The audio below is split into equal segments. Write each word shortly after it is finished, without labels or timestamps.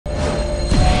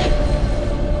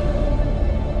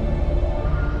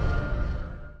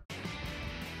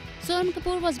Sonam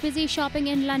Kapoor was busy shopping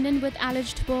in London with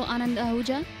alleged beau Anand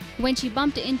Ahuja when she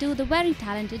bumped into the very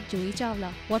talented Juhi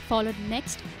Chawla. What followed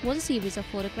next was a series of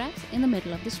photographs in the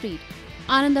middle of the street.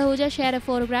 Anand Ahuja shared a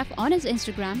photograph on his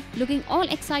Instagram, looking all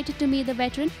excited to meet the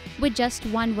veteran with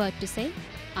just one word to say,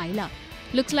 "I love."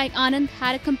 Looks like Anand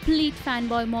had a complete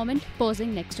fanboy moment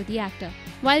posing next to the actor,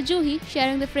 while Juhi,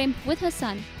 sharing the frame with her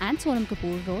son and Sonam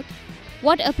Kapoor, wrote,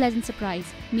 "What a pleasant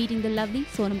surprise meeting the lovely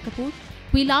Sonam Kapoor.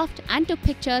 We laughed and took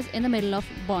pictures in the middle of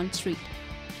Bond Street."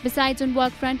 Besides on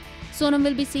work front, Sonam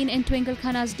will be seen in Twinkle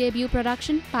Khanna's debut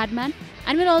production, Padman,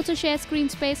 and will also share screen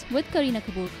space with Kareena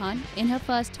Kapoor Khan in her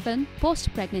first film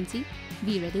post-pregnancy,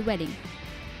 Veer the Wedding.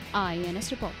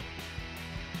 INS Report.